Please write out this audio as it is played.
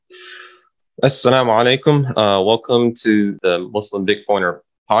Assalamu alaikum. Welcome to the Muslim Bitcoiner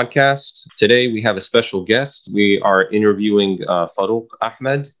podcast. Today we have a special guest. We are interviewing Farooq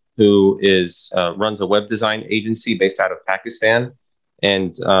Ahmed, who is runs a web design agency based out of Pakistan,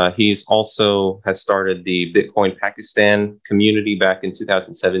 and he's also has started the Bitcoin Pakistan community back in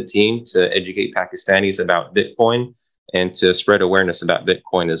 2017 to educate Pakistanis about Bitcoin and to spread awareness about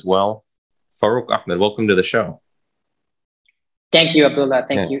Bitcoin as well. Farooq Ahmed, welcome to the show. Thank you, Abdullah.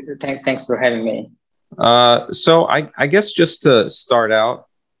 Thank Yeah. you. Thanks for having me. So I guess just to start out,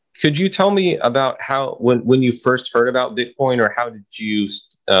 could you tell me about how when you first heard about Bitcoin, or how did you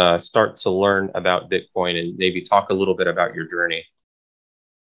start to learn about Bitcoin, and maybe talk a little bit about your journey?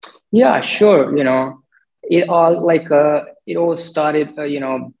 Yeah, sure. It all started,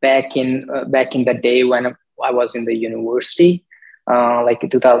 back in the day when I was in the university, like in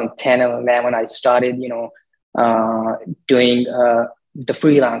 2010 and 11. I started, doing the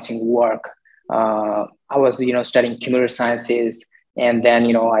freelancing work. I was, studying computer sciences, and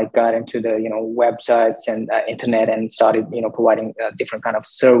then I got into the websites and internet and started providing different kind of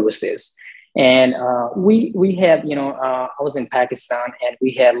services. And we had I was in Pakistan, and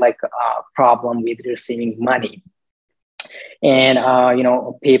we had like a problem with receiving money. And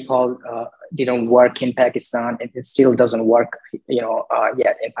PayPal didn't work in Pakistan, and it still doesn't work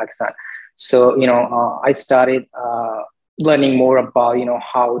yet in Pakistan. So I started learning more about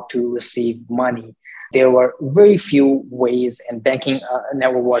how to receive money. There were very few ways, and banking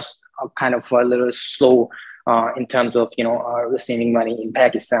never was kind of a little slow in terms of receiving money in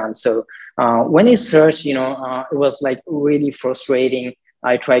Pakistan. So when I searched, it was like really frustrating.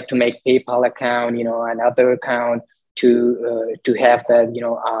 I tried to make PayPal account, another account to have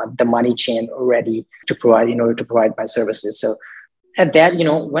the money chain ready to provide in order to provide my services. So at that,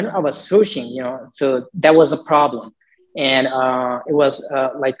 when I was searching, so that was a problem. And it was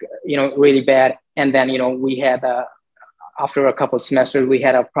really bad. And then, we had after a couple of semesters, we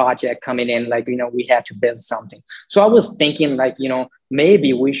had a project coming in, like, we had to build something. So I was thinking, like,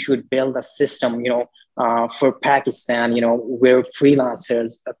 maybe we should build a system, for Pakistan, where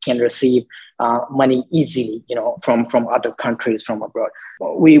freelancers can receive money easily, from other countries, from abroad.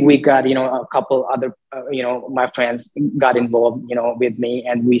 We got, a couple other, my friends got involved, with me,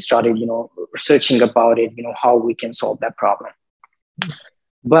 and we started, researching about it, how we can solve that problem.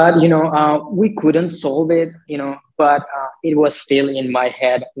 But we couldn't solve it, but it was still in my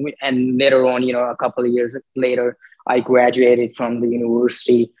head. And later on, a couple of years later, I graduated from the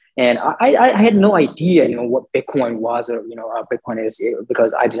university, and I had no idea, what Bitcoin was, or Bitcoin is,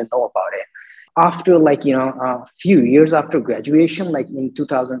 because I didn't know about it. After, like, a few years after graduation, like in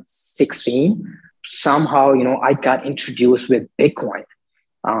 2016, somehow, I got introduced with Bitcoin.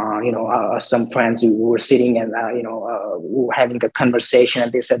 Some friends who were sitting and we were having a conversation,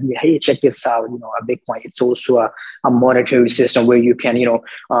 and they said, "Hey, check this out. A Bitcoin. It's also a monetary system where you can,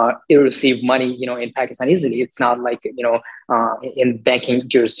 receive money, in Pakistan easily. It's not like in banking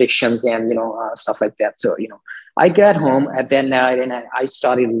jurisdictions and stuff like that." So I got home at that night, and I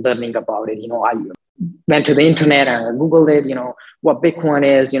started learning about it. I went to the internet and I Googled it. What Bitcoin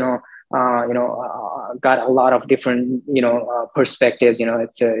is. Got a lot of different perspectives.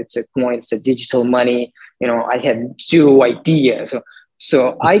 It's a coin, it's a digital money. I had zero idea.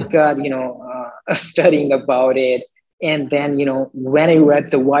 So I got studying about it. And then when I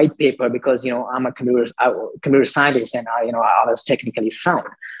read the white paper, because I'm a computer scientist, and I was technically sound.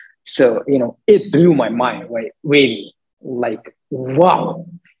 So it blew my mind, right? Really, like, wow,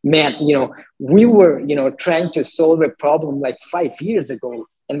 man. We were trying to solve a problem like 5 years ago,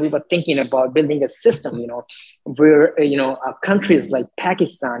 and we were thinking about building a system, where countries like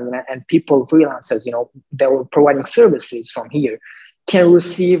Pakistan, and people, freelancers, that were providing services from here, can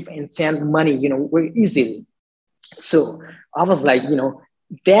receive and send money, very easily. So I was like,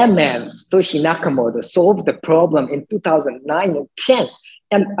 that man, Satoshi Nakamoto, solved the problem in 2009 and 10,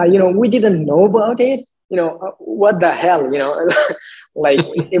 and we didn't know about it. What the hell, like,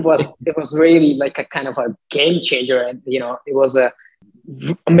 it was really like a kind of a game changer, and it was a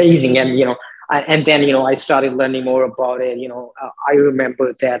amazing. And and then I started learning more about it. I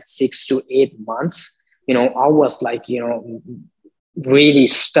remember that 6 to 8 months, I was like, really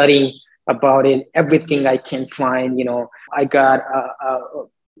studying about it, everything I can find. I got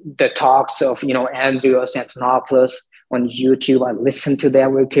the talks of Andreas Antonopoulos on YouTube. I listened to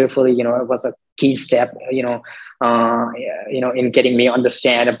that very carefully. It was a key step, in getting me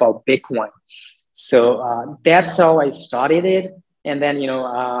understand about Bitcoin. So that's how I started it. And then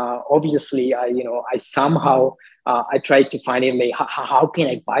obviously I somehow I tried to find it, like, how can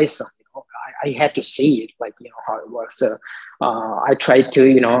I buy some. I had to see it, like, how it works. So I tried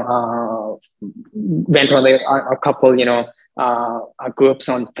to went on a couple, groups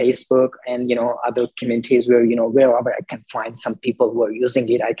on Facebook and, other communities where, wherever I can find some people who are using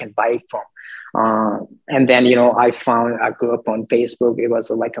it, I can buy it from. And then, I found a group on Facebook. It was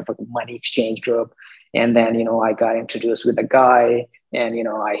like a money exchange group. And then, I got introduced with a guy and,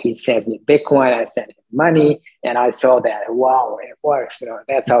 he sent me Bitcoin, I sent him money, and I saw that, wow, it works.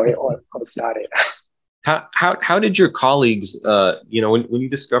 That's how it all started. How did your colleagues, when you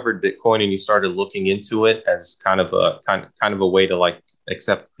discovered Bitcoin and you started looking into it as kind of a way to like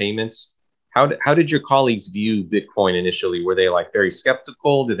accept payments, how did your colleagues view Bitcoin initially? Were they like very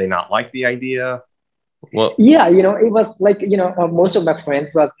skeptical? Did they not like the idea? Well, yeah, it was like, most of my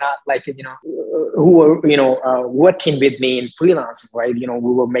friends was not like, who were, working with me in freelancing, right? We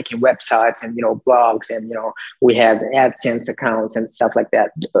were making websites and, blogs and, we had AdSense accounts and stuff like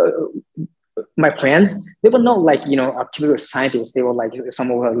that. My friends, they were not like, a computer scientists. They were like, some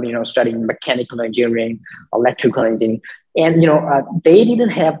were, studying mechanical engineering, electrical engineering. And, they didn't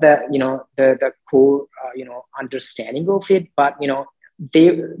have the core, understanding of it, but,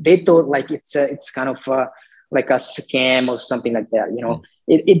 they thought like it's kind of like a scam or something like that.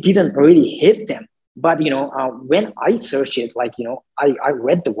 It didn't really hit them. But when I searched it, like I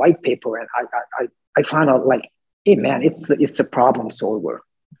read the white paper and I found out like, hey man, it's a problem solver.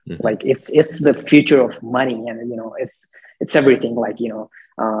 Mm-hmm. Like it's the future of money, and it's everything. Like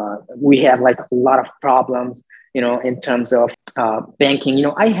we have like a lot of problems. In terms of banking.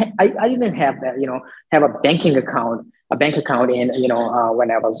 I didn't have that. Have a bank account in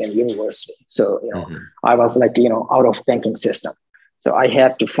when I was in university. So mm-hmm. I was like out of banking system. So I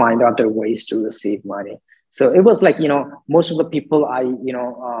had to find other ways to receive money. So it was like most of the people I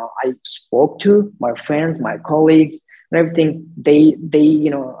spoke to, my friends, my colleagues, and everything, they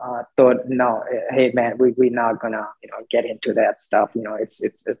thought, no, hey man, we're not gonna get into that stuff.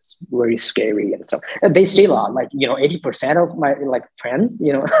 It's very scary and stuff. And they still are like 80% of my like friends,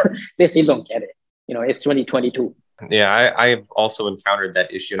 they still don't get it. It's 2022. Yeah, I've also encountered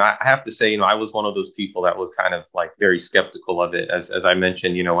that issue. And I have to say, I was one of those people that was kind of like very skeptical of it. As I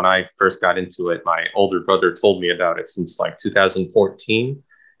mentioned, when I first got into it, my older brother told me about it since like 2014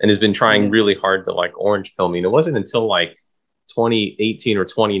 and has been trying really hard to like orange pill me. And it wasn't until like 2018 or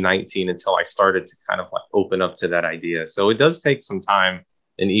 2019 until I started to kind of like open up to that idea. So it does take some time,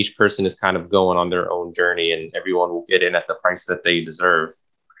 and each person is kind of going on their own journey, and everyone will get in at the price that they deserve.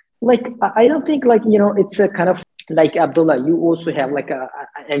 Like, I don't think like, it's a kind of like Abdullah, you also have like a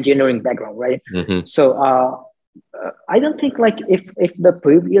engineering background, right? Mm-hmm. So I don't think like if the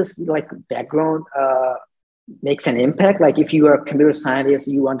previous like background makes an impact, like if you are a computer scientist,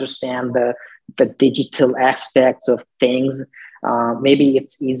 you understand the digital aspects of things, maybe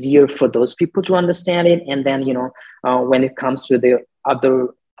it's easier for those people to understand it. And then, when it comes to the other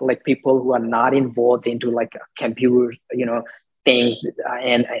like people who are not involved into like computer, things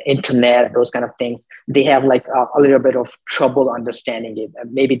and internet, those kind of things, they have like a little bit of trouble understanding it.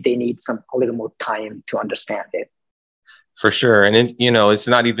 Maybe they need a little more time to understand it. For sure. And it's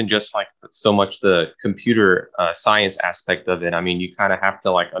not even just like so much the computer science aspect of it. I mean, you kind of have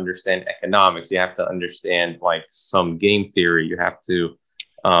to like understand economics. You have to understand like some game theory. You have to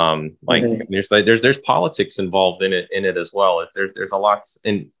there's politics involved in it as well. There's a lot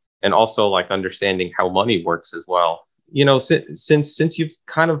and also like understanding how money works as well. Since you've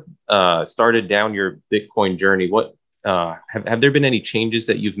kind of started down your Bitcoin journey, what have there been any changes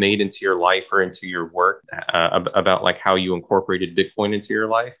that you've made into your life or into your work about like how you incorporated Bitcoin into your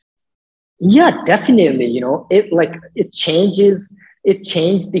life? Yeah, definitely. It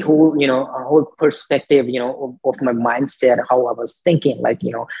changed the whole perspective, of my mindset, how I was thinking. Like,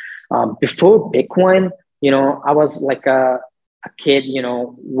 before Bitcoin, I was like a kid,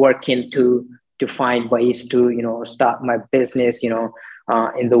 working to find ways to, start my business,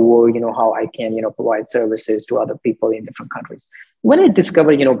 in the world, how I can, provide services to other people in different countries. When I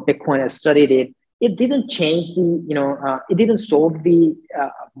discovered, Bitcoin, I studied it. It didn't change it didn't solve the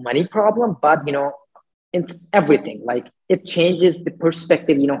money problem, but, in everything, like it changes the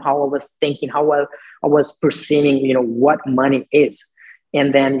perspective, how I was thinking, how I was perceiving, what money is.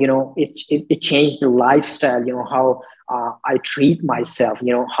 And then, it changed the lifestyle, how I treat myself,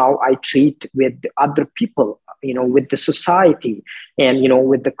 how I treat with other people, with the society and,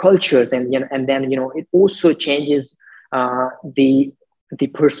 with the cultures. And then, it also changes the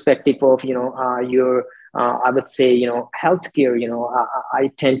perspective of, your, I would say, healthcare. I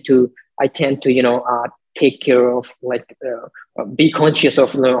tend to, take care of like, be conscious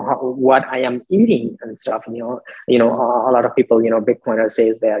of what I am eating and stuff. A lot of people, Bitcoiner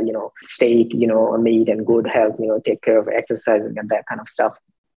says that, steak, meat and good health, take care of exercising and that kind of stuff.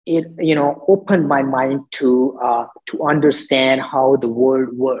 it opened my mind to understand how the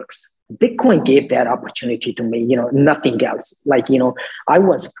world works. Bitcoin gave that opportunity to me, nothing else. Like, I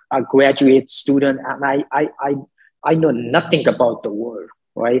was a graduate student, and I know nothing about the world,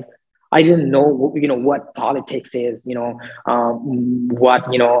 right? I didn't know, what politics is, what,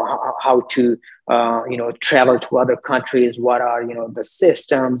 how to, travel to other countries, what are, the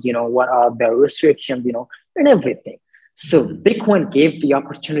systems, what are the restrictions, and everything. So Bitcoin gave the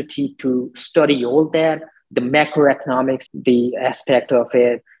opportunity to study all that, the macroeconomics, the aspect of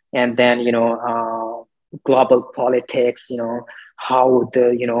it, and then global politics, how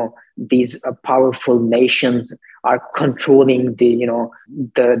these powerful nations are controlling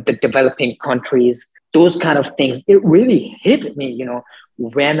the developing countries, those kind of things. It really hit me,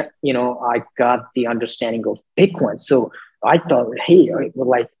 when I got the understanding of Bitcoin. So I thought, hey,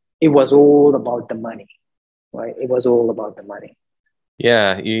 like, it was all about the money, right? It was all about the money.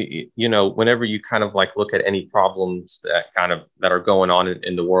 Yeah, whenever you kind of like look at any problems that are going on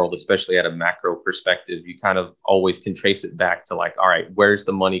in the world, especially at a macro perspective, you kind of always can trace it back to like, all right, where's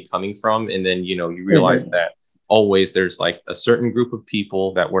the money coming from? And then, you realize that always there's like a certain group of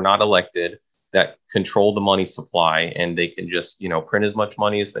people that were not elected that control the money supply, and they can just, print as much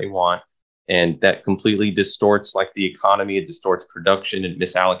money as they want. And that completely distorts like the economy, it distorts production, it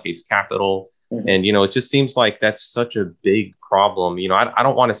misallocates capital. And, it just seems like that's such a big problem. I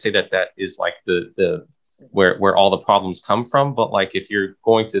don't want to say that is like the where all the problems come from, but like, if you're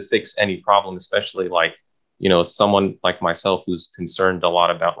going to fix any problem, especially like, someone like myself who's concerned a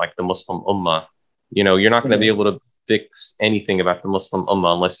lot about like the Muslim Ummah, you're not going to be able to fix anything about the Muslim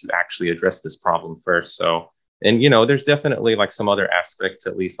Ummah unless you actually address this problem first. So, and, there's definitely like some other aspects,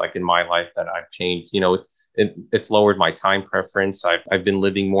 at least like in my life, that I've changed. It's lowered my time preference. I've been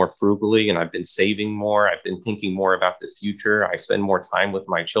living more frugally, and I've been saving more. I've been thinking more about the future. I spend more time with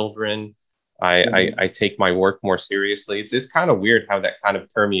my children. I take my work more seriously. It's kind of weird how that kind of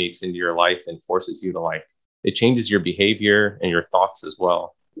permeates into your life and forces you to like, it changes your behavior and your thoughts as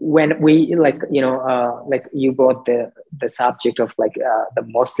well. When we like you brought the subject of like the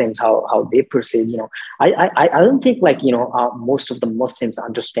Muslims, how they perceive, I don't think like most of the Muslims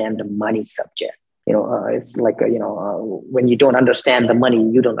understand the money subject. It's like when you don't understand the money,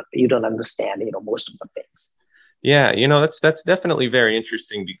 you don't understand most of the things. Yeah, that's definitely very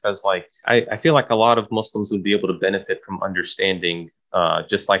interesting, because like I feel like a lot of Muslims would be able to benefit from understanding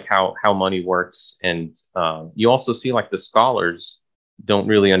just like how money works. And you also see like the scholars don't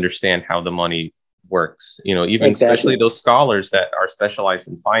really understand how the money works. Even especially those scholars that are specialized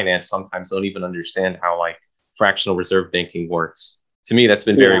in finance sometimes don't even understand how like fractional reserve banking works. To me, that's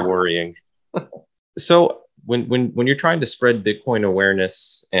been very worrying. So when you're trying to spread Bitcoin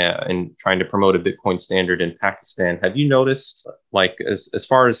awareness and trying to promote a Bitcoin standard in Pakistan, have you noticed, like, as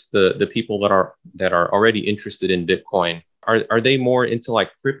far as the people that are already interested in Bitcoin, are they more into like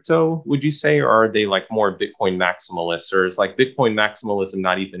crypto, would you say, or are they like more Bitcoin maximalists, or is like Bitcoin maximalism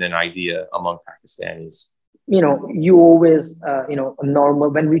not even an idea among Pakistanis? You always, normal,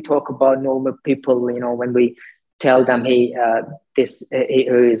 when we talk about normal people, when we tell them, hey, this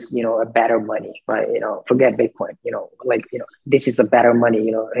is, a better money, right? Forget Bitcoin, this is a better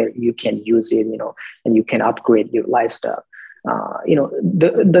money, you can use it, and you can upgrade your lifestyle.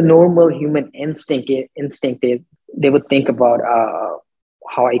 The normal human instinct is they would think about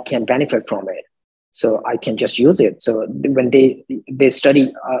how I can benefit from it. So I can just use it. So when they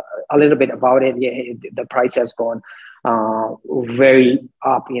study a little bit about it, the price has gone very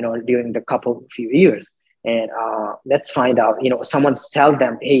up, during the few years. And let's find out, someone tell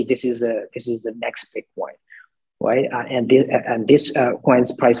them, hey, this is the next Bitcoin, right? And this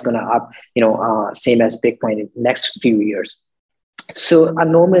coin's price gonna up, same as Bitcoin in the next few years. So a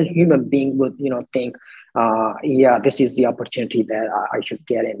normal human being would, think, this is the opportunity that I should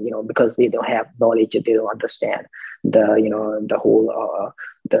get in, because they don't have knowledge, they don't understand the whole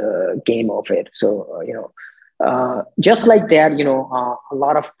the game of it. So just like that, a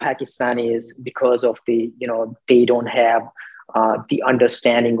lot of Pakistanis, because of they don't have the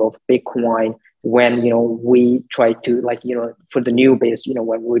understanding of Bitcoin. When we try to for the new base,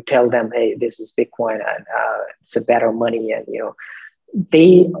 when we tell them, hey, this is Bitcoin and it's a better money, and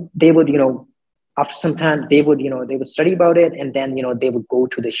they would after some time they would study about it, and then they would go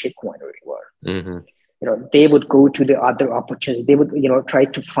to the shitcoin reward. They would go to the other opportunities. They would try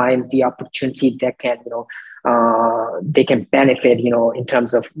to find the opportunity that can they can benefit in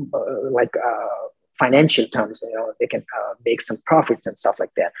terms of financial terms. They can make some profits and stuff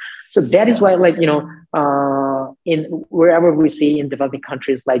like that. So that is why in wherever we see in developing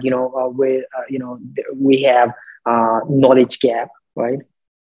countries, where we have knowledge gap, right?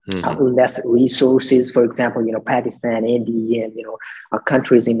 less resources. For example, Pakistan, India, and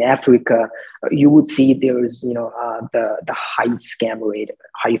countries in Africa, you would see there is the high scam rate,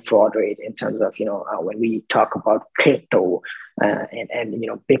 high fraud rate in terms of when we talk about crypto and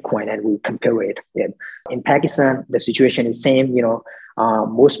Bitcoin, and we compare it. In Pakistan, the situation is same.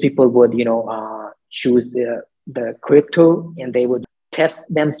 Most people would choose the crypto, and they would test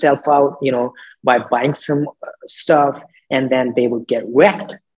themselves out by buying some stuff, and then they would get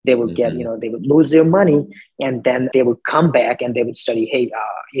wrecked. They would get, they would lose their money, and then they would come back and they would study, hey,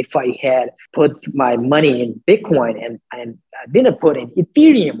 if I had put my money in Bitcoin and I didn't put in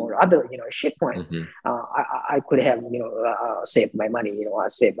Ethereum or other, shit coins, I could have, saved my money, I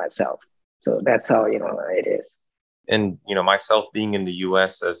saved myself. So that's how, it is. And, myself being in the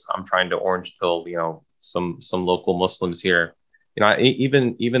US, as I'm trying to orange pill, some local Muslims here,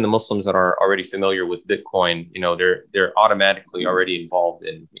 even the Muslims that are already familiar with Bitcoin, they're automatically already involved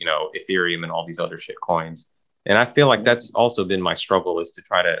in, Ethereum and all these other shit coins. And I feel like that's also been my struggle, is to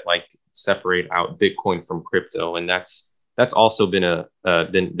try to separate out Bitcoin from crypto. And that's also been a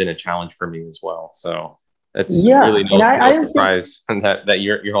challenge for me as well. So it's really no surprise that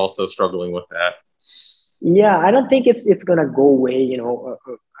you're also struggling with that. Yeah, I don't think it's gonna go away,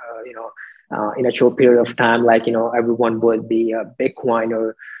 in a short period of time. Everyone would be a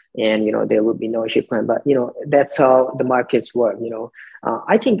Bitcoiner, and there would be no shitcoin. But that's how the markets work.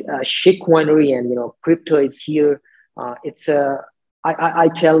 I think shitcoinery and crypto is here. It's I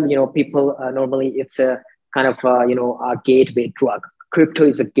tell people normally it's a kind of a gateway drug. Crypto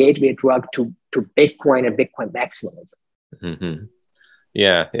is a gateway drug to Bitcoin and Bitcoin maximalism. Mm-hmm.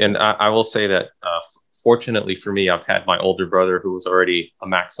 Yeah, and I will say that fortunately for me, I've had my older brother who was already a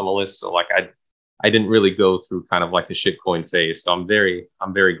maximalist, so I didn't really go through kind of like a shitcoin phase. So I'm very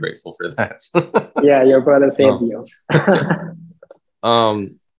grateful for that. Yeah, your brother saved you.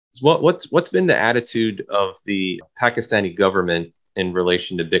 What's been the attitude of the Pakistani government in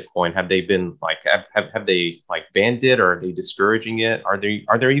relation to Bitcoin? Have they been have they banned it, or are they discouraging it? Are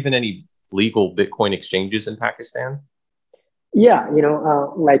there even any legal Bitcoin exchanges in Pakistan? Yeah,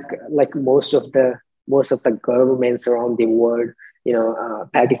 like most of the governments around the world,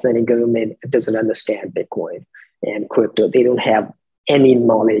 Pakistani government doesn't understand Bitcoin and crypto. They don't have any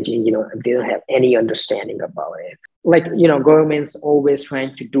knowledge, they don't have any understanding about it. Governments always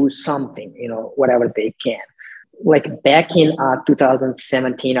trying to do something, whatever they can. Back in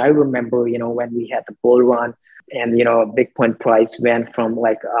 2017, I remember, when we had the bull run, and Bitcoin price went from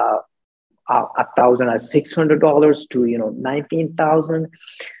 $1,600 to 19,000.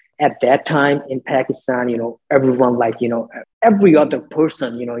 At that time in Pakistan, everyone, every other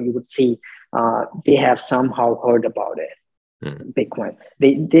person, you would see they have somehow heard about it. Bitcoin.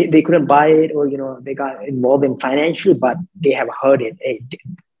 They couldn't buy it, or they got involved in financially, but they have heard it. Hey,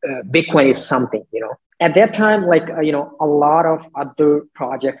 Bitcoin is something. At that time, a lot of other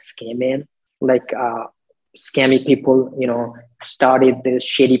projects came in, scammy people, started the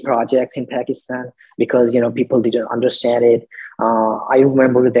shady projects in Pakistan because, people didn't understand it. I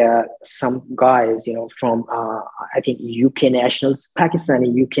remember there some guys, from, I think UK nationals,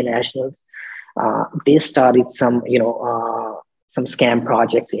 Pakistani UK nationals, they started some scam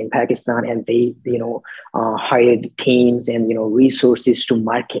projects in Pakistan, and they, hired teams and, resources to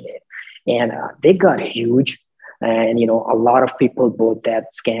market it. And they got huge. And, a lot of people bought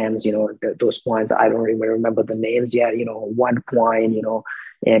that scams, those coins. I don't even remember the names yet, OneCoin,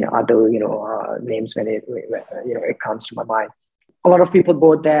 and other, names when it comes to my mind. A lot of people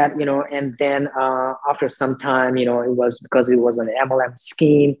bought that, and then after some time, it was because it was an MLM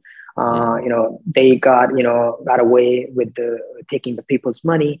scheme. They got away with taking the people's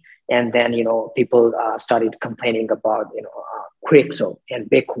money. And then, people started complaining about, crypto and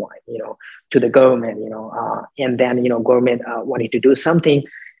Bitcoin, to the government, and then, government wanted to do something.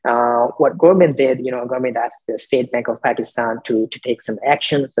 What government did, government asked the State Bank of Pakistan to take some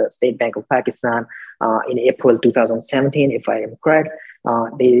action. So State Bank of Pakistan, in April 2017, if I am correct,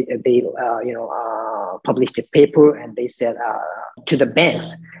 they published a paper, and they said to the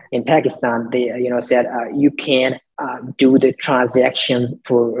banks in Pakistan, they said you can do the transactions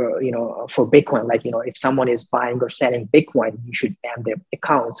for Bitcoin. If someone is buying or selling Bitcoin, you should ban their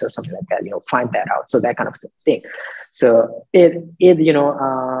accounts or something like that. Find that out. So that kind of thing. So it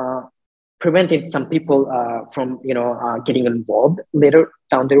prevented some people from getting involved later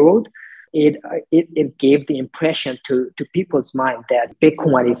down the road. It gave the impression to people's mind that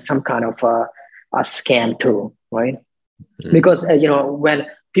Bitcoin is some kind of a scam too, right? Mm-hmm. Because when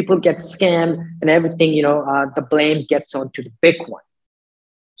people get scammed and everything, the blame gets onto the Bitcoin.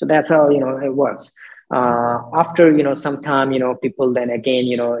 So that's how it works. After some time, people then again,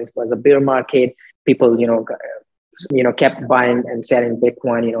 it was a bear market. People, kept buying and selling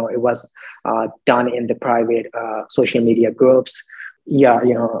Bitcoin. It was done in the private social media groups. Yeah,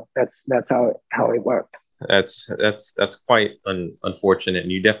 that's how it worked. That's quite unfortunate,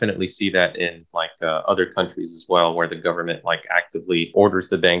 and you definitely see that in like other countries as well, where the government like actively orders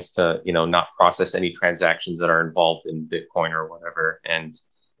the banks to not process any transactions that are involved in Bitcoin or whatever. And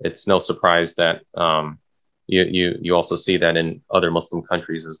it's no surprise that you also see that in other Muslim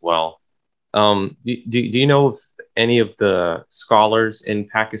countries as well. Do you know if any of the scholars in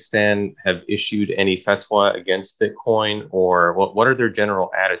Pakistan have issued any fatwa against Bitcoin, or what are their general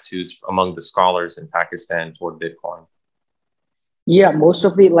attitudes among the scholars in Pakistan toward Bitcoin? Yeah, most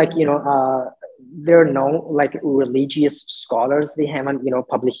of the there are no like religious scholars. They haven't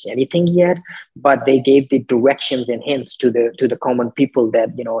published anything yet, but they gave the directions and hints to the common people that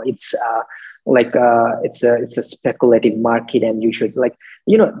it's it's a speculative market, and you should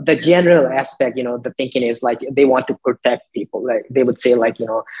the general aspect. The thinking is like they want to protect people. Like they would say like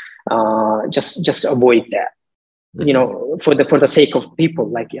just avoid that. For the sake of people,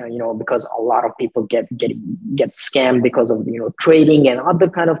 like because a lot of people get scammed because of trading and other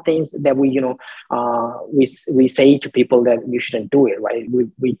kind of things that we say to people that you shouldn't do it, right?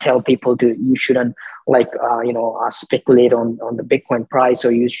 We tell people to you shouldn't speculate on the Bitcoin price,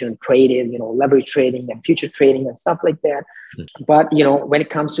 or you shouldn't trade it, leverage trading and future trading and stuff like that. But when it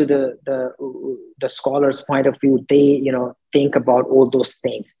comes to the scholars' point of view, they think about all those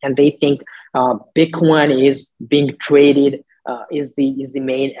things, and they think Bitcoin is being traded is the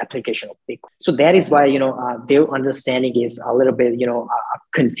main application of Bitcoin. So that is why their understanding is a little bit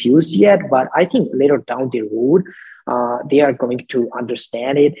confused yet. But I think later down the road, they are going to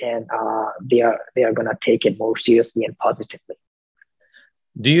understand it, and they are going to take it more seriously and positively.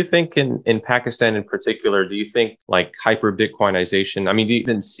 Do you think in Pakistan in particular, do you think like hyper Bitcoinization, I mean, do you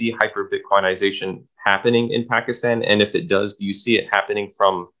even see hyper Bitcoinization happening in Pakistan? And if it does, do you see it happening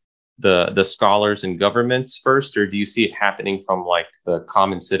from the scholars and governments first, or do you see it happening from like the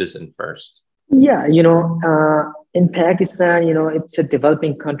common citizen first? Yeah, in Pakistan, it's a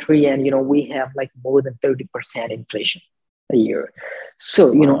developing country, and we have like more than 30% inflation a year.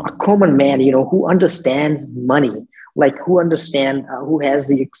 So a common man, who understands money, like who has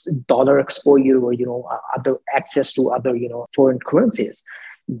the dollar exposure, or other access to other foreign currencies,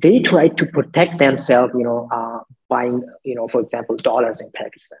 they try to protect themselves, buying for example dollars in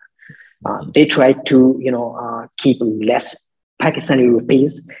Pakistan. They try to keep less Pakistani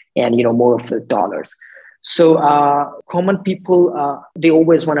rupees and more of the dollars. So common people, they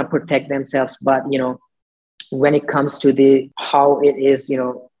always want to protect themselves, but when it comes to the how it is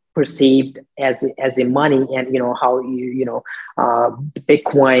perceived as a money, and how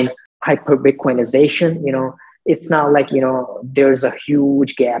Bitcoin, hyper Bitcoinization, it's not like there's a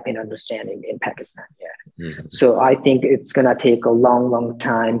huge gap in understanding in Pakistan yet. So I think it's gonna take a long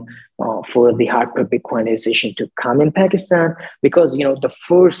time for the hyper Bitcoinization to come in Pakistan, because the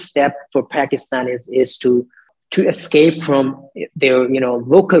first step for Pakistan is to escape from their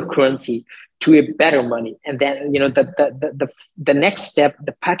local currency to a better money. And then the next step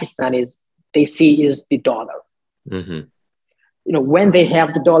the Pakistan they see is the dollar. When they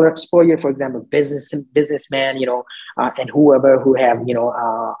have the dollar exposure, for example, businessman, and whoever who have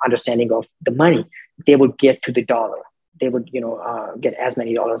understanding of the money, they would get to the dollar. They would get as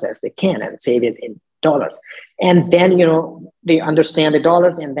many dollars as they can and save it in dollars. And then they understand the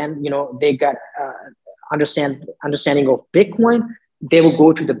dollars, and then they got understanding of Bitcoin. They will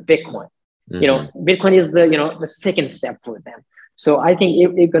go to the Bitcoin. Bitcoin is the second step for them. So I think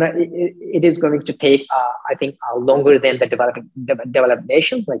it is going to take I think longer than the developed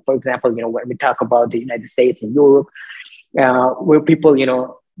nations. Like for example, when we talk about the United States and Europe, where people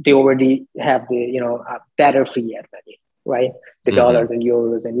they already have the better fiat money, right? The dollars and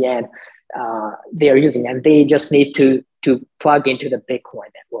euros and yen they are using, and they just need to plug into the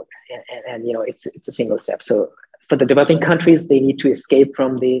Bitcoin network, and it's a single step. So for the developing countries, they need to escape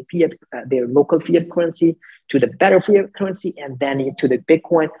from the fiat, their local fiat currency, to the better fiat currency, and then to the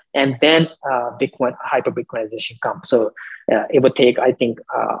Bitcoin, and then Bitcoin hyper Bitcoinization comes. So it would take, I think,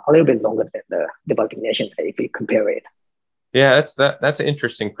 a little bit longer than the developing nation if we compare it. Yeah, that's an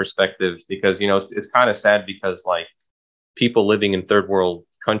interesting perspective, because it's kind of sad, because like people living in third world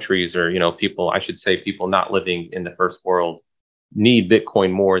countries, or people not living in the first world, need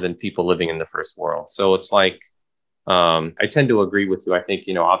Bitcoin more than people living in the first world. So it's like, I tend to agree with you. I think,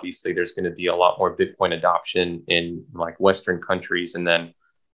 obviously there's going to be a lot more Bitcoin adoption in like Western countries. And then,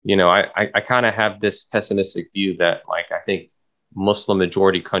 I kind of have this pessimistic view that like, I think Muslim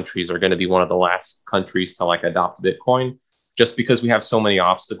majority countries are going to be one of the last countries to like adopt Bitcoin, just because we have so many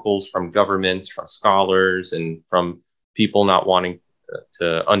obstacles from governments, from scholars, and from people not wanting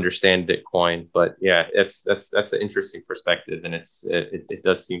to understand Bitcoin. But yeah, that's an interesting perspective, and it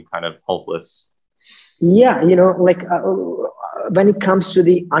does seem kind of hopeless. Yeah, when it comes to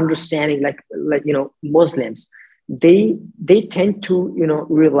the understanding, Muslims, they tend to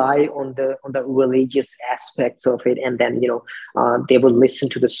rely on the religious aspects of it, and then they will listen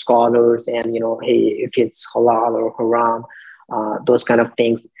to the scholars, and hey, if it's halal or haram, those kind of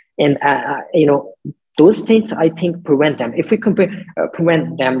things, and those things I think prevent them. If we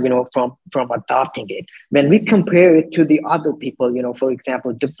prevent them, from adopting it. When we compare it to the other people, for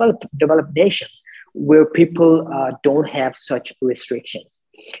example, developed nations where people don't have such restrictions.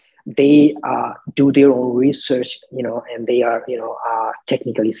 They do their own research, and they are,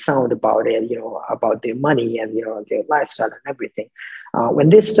 technically sound about it, about their money and, their lifestyle and everything. When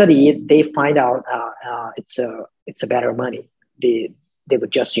they study it, they find out it's a better money. They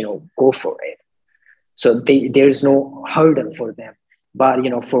would just, go for it. So there's no hurdle for them. But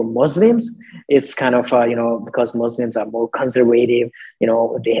for Muslims, it's kind of because Muslims are more conservative.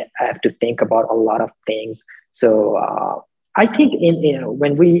 They have to think about a lot of things. So I think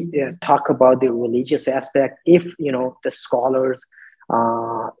when we talk about the religious aspect, if the scholars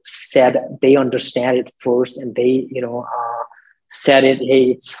said they understand it first, and they said it,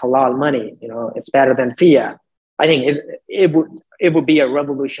 hey, it's halal money, it's better than fiat. I think it would be a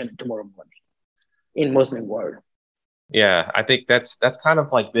revolution tomorrow morning in Muslim world. Yeah, I think that's kind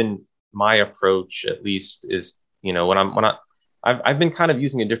of like been my approach, at least, is I've been kind of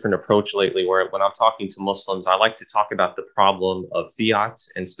using a different approach lately, where when I'm talking to Muslims, I like to talk about the problem of fiat,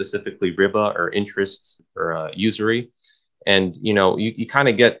 and specifically riba, or interest, or usury. And you kind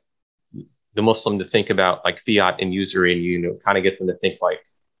of get the Muslim to think about like fiat and usury, and kind of get them to think like,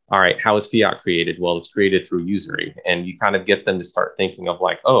 all right, how is fiat created? Well, it's created through usury. And you kind of get them to start thinking of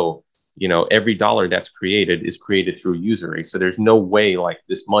like, oh, every dollar that's created is created through usury. So there's no way like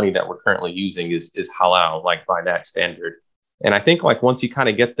this money that we're currently using is halal, like by that standard. And I think like once you kind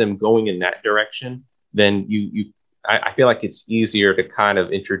of get them going in that direction, then I feel like it's easier to kind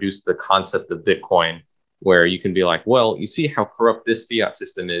of introduce the concept of Bitcoin, where you can be like, well, you see how corrupt this fiat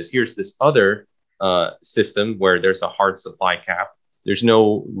system is. Here's this other system where there's a hard supply cap. There's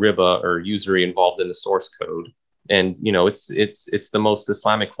no riba or usury involved in the source code. And it's the most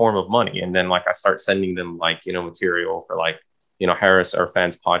Islamic form of money. And then like I start sending them like material for like Harris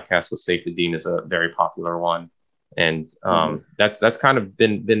Irfan's podcast with Saifuddin is a very popular one, and that's kind of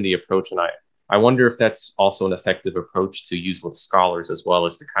been the approach. And I wonder if that's also an effective approach to use with scholars, as well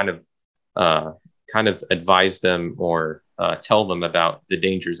as to kind of advise them, or tell them about the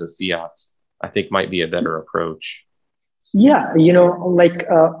dangers of fiat. I think might be a better approach. Yeah, like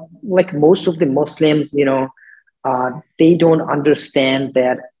most of the Muslims, they don't understand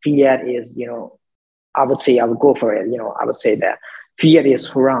that fiat is, I would go for it. I would say that fiat is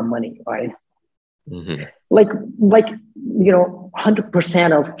haram money, right? Mm-hmm. Like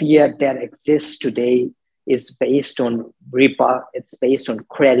 100% of fiat that exists today is based on riba. It's based on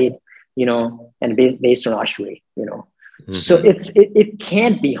credit, and based on ashuri, Mm-hmm. So it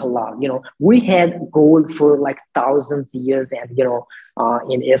can't be halal. We had gold for like thousands of years, and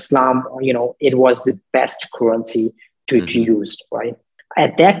in Islam, it was the best currency to use, right?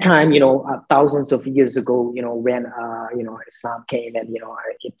 At that time, thousands of years ago, when Islam came, and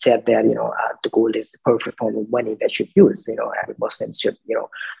it said that the gold is the perfect form of money that should use. Every Muslim should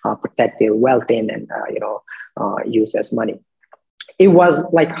protect their wealth in, and use as money. It was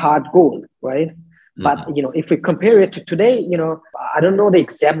like hard gold, right? But if we compare it to today, I don't know the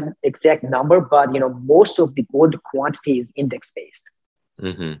exact number, but most of the gold quantity is index based,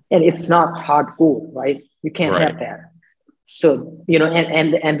 and it's not hard gold, right? You can't have that. So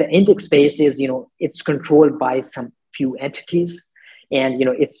and the index base is it's controlled by some few entities, and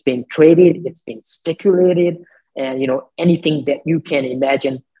it's been traded, it's been speculated, and anything that you can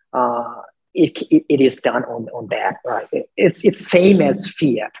imagine, it is done on that, right? It's same as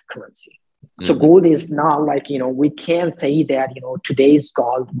fiat currency. So gold is not like, we can't say that, today's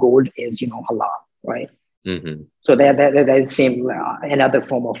gold is, halal, right? So that same another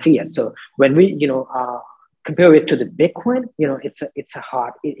form of fiat. So when we, compare it to the Bitcoin,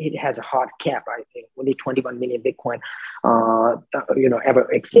 it has a hard cap, right? Only 21 million Bitcoin,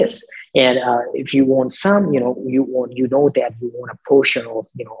 ever exists. And if you want some, you know that you want a portion of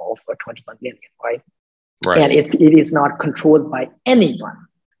 21 million, right? Right. And it is not controlled by anyone.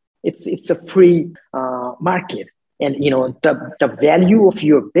 It's a free market, and the value of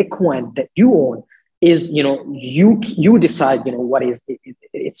your Bitcoin that you own is, you decide, what is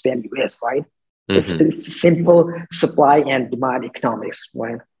its value is, right? It's simple supply and demand economics,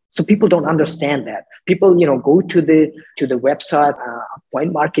 right? So people don't understand that. People, go to the website,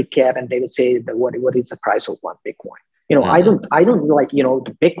 point market cap, and they would say what is the price of one Bitcoin. I don't like,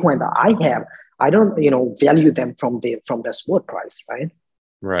 the Bitcoin that I have, I don't, value them from the spot price, right?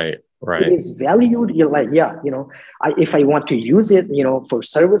 Right. It is valued. You're like, yeah, if I want to use it, for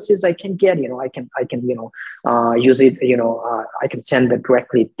services I can get, I can, use it, I can send it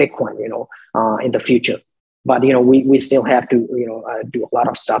directly Bitcoin, in the future. But, we still have to, do a lot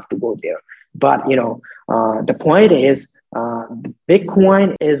of stuff to go there. But, the point is,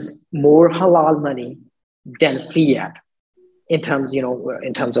 Bitcoin is more halal money than fiat in terms,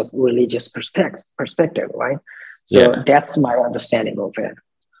 in terms of religious perspective, right? So that's my understanding of it.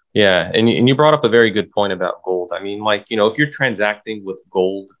 Yeah. And you brought up a very good point about gold. I mean, like, if you're transacting with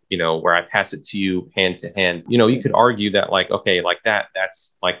gold, where I pass it to you hand to hand, you could argue that like, okay, like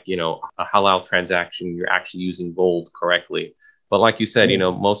that's like, a halal transaction. You're actually using gold correctly. But like you said,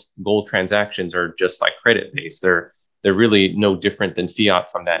 most gold transactions are just like credit based. They're really no different than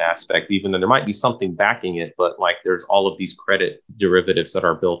fiat from that aspect, even though there might be something backing it. But like there's all of these credit derivatives that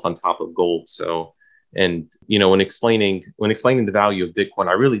are built on top of gold. So, and when explaining the value of Bitcoin,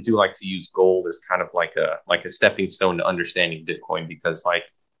 I really do like to use gold as kind of like a stepping stone to understanding Bitcoin, because like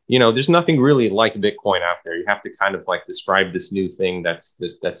there's nothing really like Bitcoin out there. You have to kind of like describe this new thing that's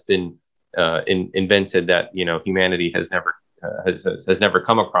been invented that humanity has never has never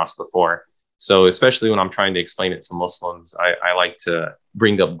come across before. So especially when I'm trying to explain it to Muslims, I like to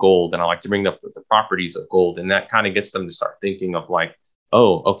bring up gold, and I like to bring up the properties of gold, and that kind of gets them to start thinking of like,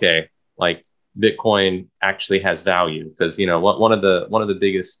 oh, okay, like Bitcoin actually has value. Because one of the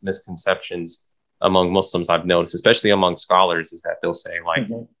biggest misconceptions among Muslims I've noticed, especially among scholars, is that they'll say like,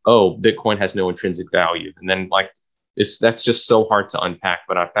 oh, Bitcoin has no intrinsic value, and then like that's just so hard to unpack.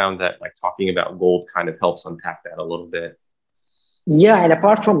 But I found that like talking about gold kind of helps unpack that a little bit. Yeah, and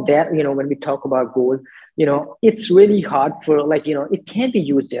apart from that, when we talk about gold, it's really hard for like, it can't be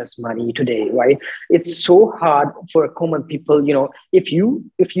used as money today, right? It's so hard for common people, if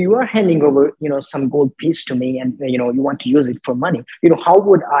you are handing over, some gold piece to me, and you want to use it for money, how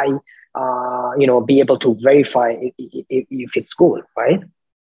would I, be able to verify if it's gold, right?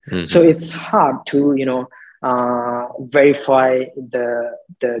 So it's hard to, verify the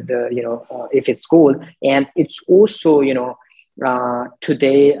if it's gold, and it's also,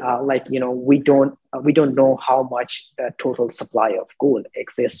 today, like we don't know how much the total supply of gold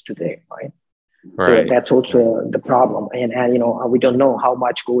exists today, right? So that's also the problem, and we don't know how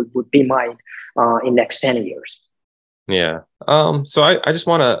much gold would be mined in next 10 years. Yeah. So I just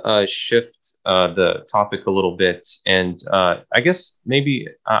want to shift the topic a little bit, and I guess maybe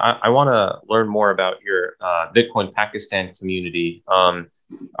I want to learn more about your Bitcoin Pakistan community.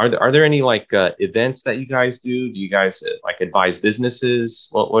 Are there any like events that you guys do? Do you guys like advise businesses?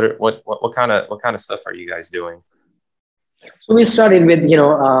 What kind of stuff are you guys doing? So we started with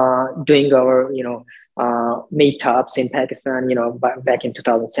doing our meetups in Pakistan, back in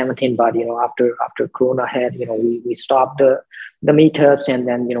 2017. But after Corona had, we stopped the meetups, and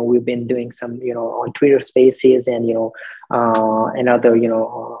then we've been doing some on Twitter Spaces and and other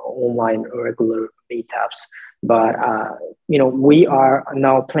online regular meetups. But we are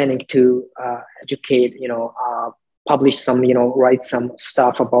now planning to educate, publish some, write some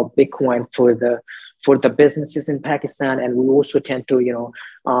stuff about Bitcoin for the businesses in Pakistan. And we also tend to,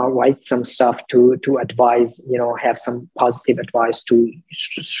 write some stuff to advise, have some positive advice to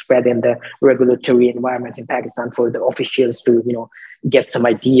spread in the regulatory environment in Pakistan for the officials to, get some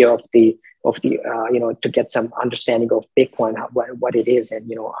idea of the to get some understanding of Bitcoin, what it is,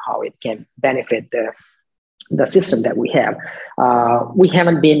 and, how it can benefit the system that we have. We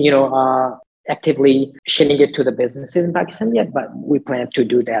haven't been, actively sharing it to the businesses in Pakistan yet, but we plan to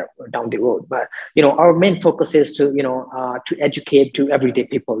do that down the road. But our main focus is to to educate to everyday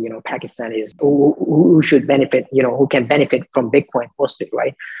people. Pakistanis who should benefit, who can benefit from Bitcoin mostly,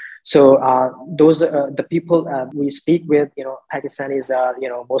 right? So those the people we speak with, Pakistanis are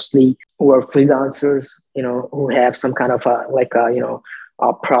mostly who are freelancers, who have some kind of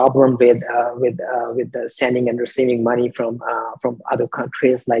a problem with sending and receiving money from other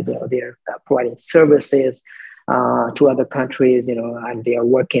countries, like they're providing services to other countries, and they are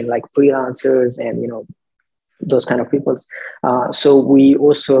working like freelancers and those kind of people. So we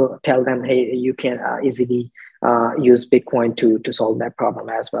also tell them, hey, you can easily use Bitcoin to solve that problem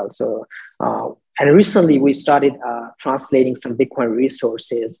as well. So and recently we started translating some Bitcoin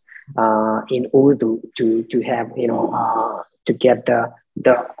resources in Urdu to have to get the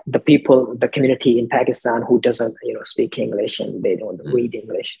the people, the community in Pakistan who doesn't speak English and they don't read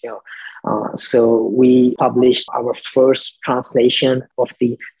English. So we published our first translation of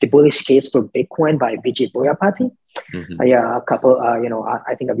the bullish case for Bitcoin by Vijay Boyapati. Yeah, a couple,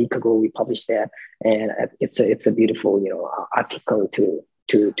 I think a week ago we published that, and it's a beautiful, article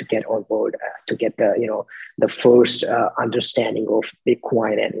to get on board, to get the first understanding of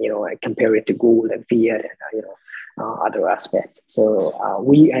Bitcoin, and compare it to gold and fiat and other aspects. So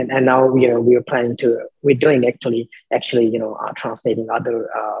and now we're planning to, we're doing actually translating other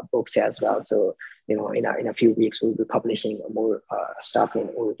books as well. So in a few weeks we'll be publishing more stuff in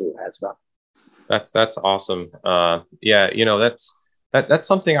Urdu as well. That's awesome. Yeah, that's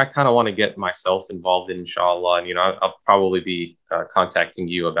something I kind of want to get myself involved in, inshallah. And I'll probably be contacting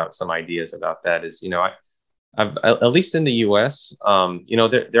you about some ideas about that. I've at least in the U.S.,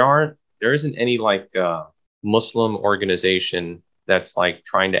 there isn't any like Muslim organization that's like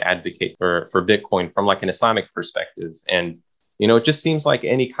trying to advocate for Bitcoin from like an Islamic perspective. And it just seems like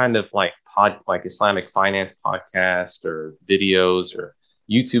any kind of like Islamic finance podcast or videos or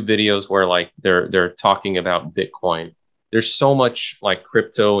YouTube videos where like they're talking about Bitcoin. There's so much like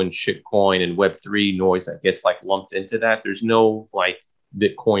crypto and shitcoin and Web3 noise that gets like lumped into that. There's no like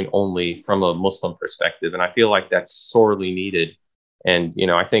Bitcoin only from a Muslim perspective, and I feel like that's sorely needed. And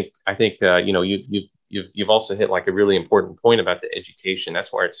I think you've also hit like a really important point about the education.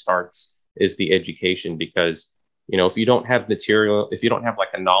 That's where it starts, is the education, because if you don't have material, if you don't have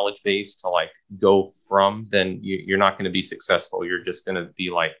like a knowledge base to like go from, then you're not going to be successful. You're just going to be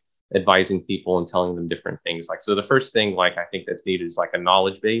like advising people and telling them different things. Like, so the first thing like I think that's needed is like a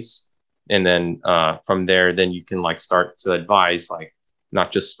knowledge base. And then from there, then you can like start to advise like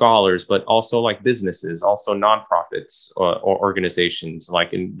not just scholars, but also like businesses, also nonprofits or organizations,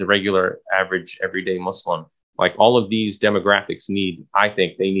 like in the regular average everyday Muslim. Like all of these demographics I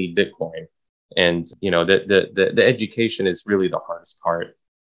think they need Bitcoin. And the education is really the hardest part.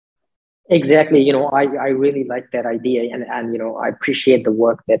 Exactly. I really like that idea, and I appreciate the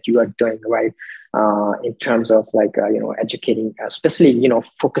work that you are doing, right? In terms of like educating, especially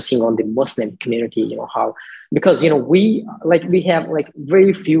focusing on the Muslim community. How, because we have like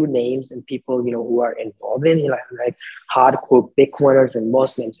very few names and people who are involved in like hardcore Bitcoiners and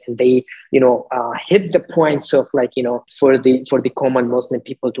Muslims, and they hit the points of like for the common Muslim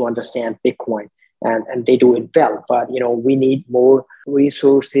people to understand Bitcoin. And they do it well, but we need more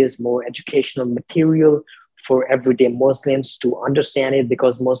resources, more educational material for everyday Muslims to understand it,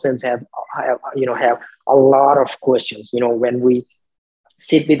 because Muslims have a lot of questions. When we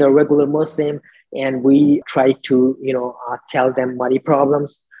sit with a regular Muslim and we try to tell them money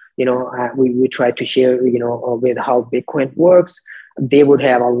problems, we try to share with how Bitcoin works, they would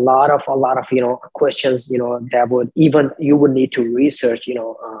have a lot of questions that would, even you would need to research,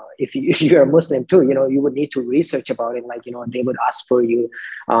 if you're a Muslim too, you would need to research about it. Like they would ask for you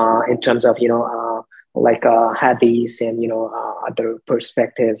in terms of like hadiths and other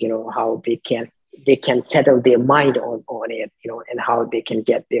perspectives, how they can settle their mind on it, and how they can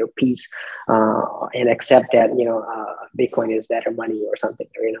get their peace and accept that Bitcoin is better money or something,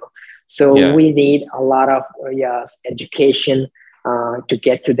 so yeah. We need a lot of education to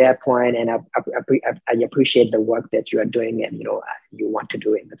get to that point, and I appreciate the work that you are doing and you want to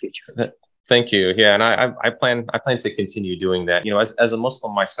do in the future. Thank you. Yeah, and I plan to continue doing that. As a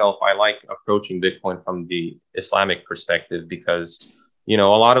Muslim myself, I like approaching Bitcoin from the Islamic perspective, because a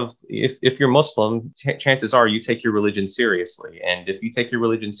lot of, if you're Muslim, chances are you take your religion seriously, and if you take your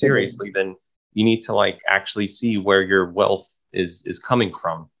religion seriously, then you need to like actually see where your wealth is coming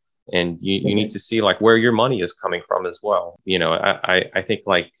from. And you need to see like where your money is coming from as well. I think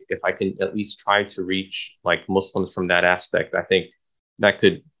like if I can at least try to reach like Muslims from that aspect, I think that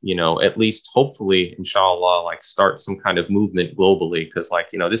could, at least hopefully, inshallah, like start some kind of movement globally. Because like,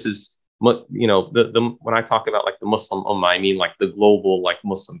 this is, the when I talk about like the Muslim Ummah, I mean like the global like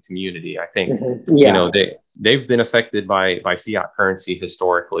Muslim community. I think, they've been affected by fiat currency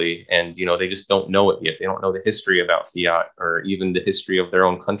historically, and they just don't know it yet. They don't know the history about fiat, or even the history of their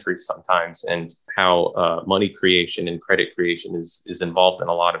own countries sometimes, and how money creation and credit creation is involved in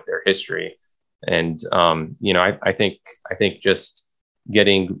a lot of their history. And I think just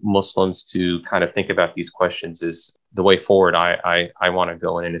getting Muslims to kind of think about these questions is the way forward I want to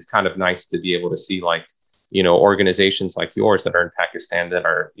go in. And it's kind of nice to be able to see like, organizations like yours that are in Pakistan that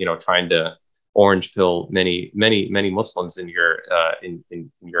are, trying to orange pill many Muslims in your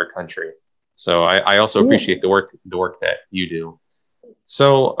in your country. So I also appreciate the work that you do.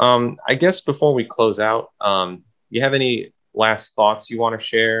 So I guess before we close out, you have any last thoughts you want to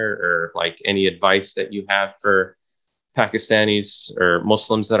share, or like any advice that you have for Pakistanis or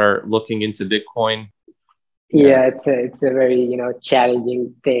Muslims that are looking into Bitcoin? Yeah. Yeah, it's a very,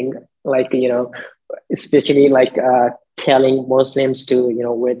 challenging thing. Like, especially like telling Muslims to,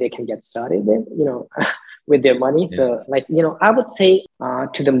 where they can get started with, with their money. Yeah. So like, I would say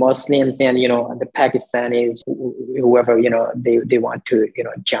to the Muslims and, the Pakistanis, whoever, they want to,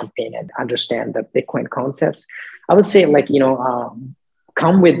 jump in and understand the Bitcoin concepts. I would say like,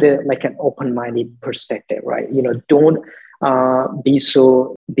 come with the, like an open-minded perspective, right? Don't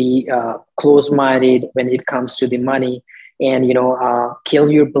be close-minded when it comes to the money, and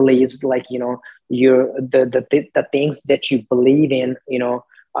kill your beliefs, like the things that you believe in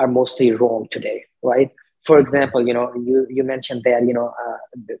are mostly wrong today, right? For Mhm. example, you mentioned that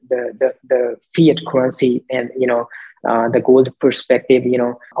the fiat currency and the gold perspective.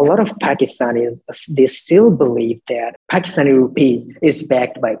 A lot of Pakistanis, they still believe that Pakistani rupee is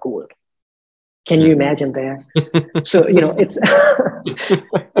backed by gold. Can you Mhm. imagine that? So it's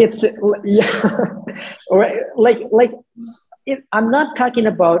it's yeah, right. Like I'm not talking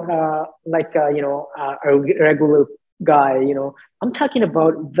about like a regular guy. I'm talking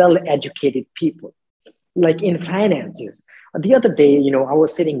about well-educated people, like in finances. The other day, I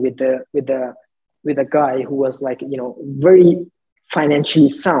was sitting with a guy who was like very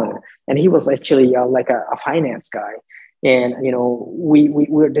financially sound, and he was actually like a finance guy. And we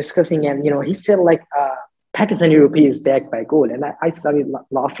were discussing, and he said like Pakistani rupee is backed by gold, and I started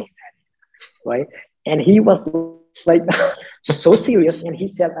laughing, right? And he was like so serious, and he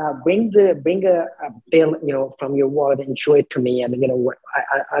said, bring a bill, from your wallet and show it to me. And what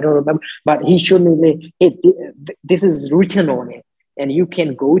I don't remember, but he showed me, like, hey, this is written on it, and you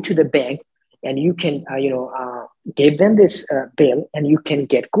can go to the bank and you can give them this bill, and you can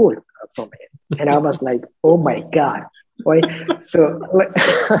get gold from it. And I was like, oh my god, right? So like,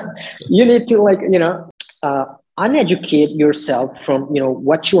 you need to like uh, uneducate yourself from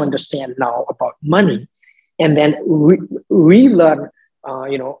what you understand now about money, and then relearn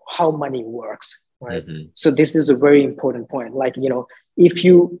how money works, right? Mhm. So this is a very important point. Like if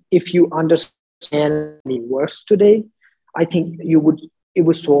you understand money works today, I think it would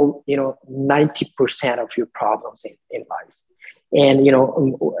solve 90% of your problems in life. And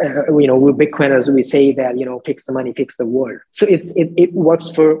we're Bitcoiners, we say that fix the money, fix the world. So it works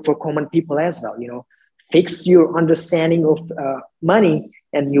for common people as well. Fix your understanding of money,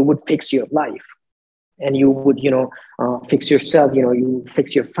 and you would fix your life, and you would fix yourself. You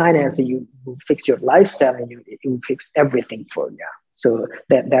fix your finances, you fix your lifestyle, and you fix everything for you. So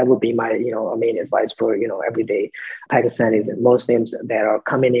that would be my main advice for everyday Pakistanis and Muslims that are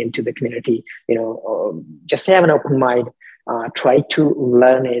coming into the community. Just have an open mind, try to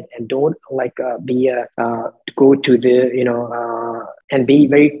learn it, and don't like be go to the and be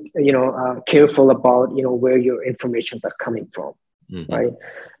very careful about where your informations are coming from, Mhm. right?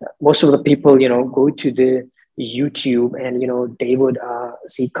 Most of the people go to the YouTube, and they would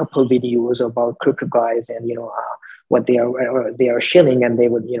see a couple videos about crypto guys, and what they are shilling, and they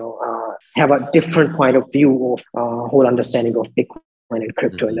would have a different point of view of whole understanding of Bitcoin and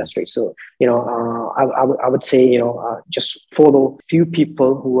crypto Mhm. industry. So I would say just follow few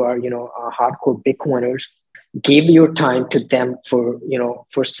people who are hardcore Bitcoiners. Give your time to them for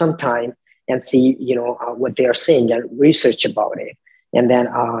some time, and see what they are saying, and research about it. And then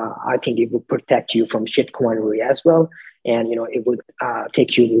I think it would protect you from shitcoinery as well. And it would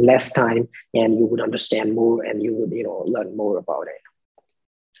take you less time, and you would understand more, and you would learn more about it.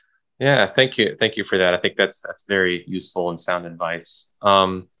 Yeah, thank you for that. I think that's very useful and sound advice.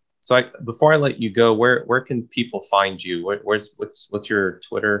 So before I let you go, where can people find you? What's your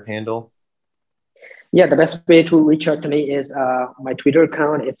Twitter handle? Yeah, the best way to reach out to me is my Twitter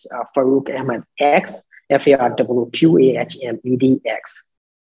account. It's Farooq Ahmed X, FARQAHMED X.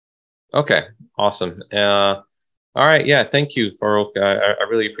 Okay, awesome. All right, yeah, thank you, Farooq. I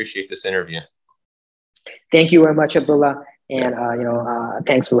really appreciate this interview. Thank you very much, Abdullah, Yeah. and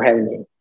thanks for having me.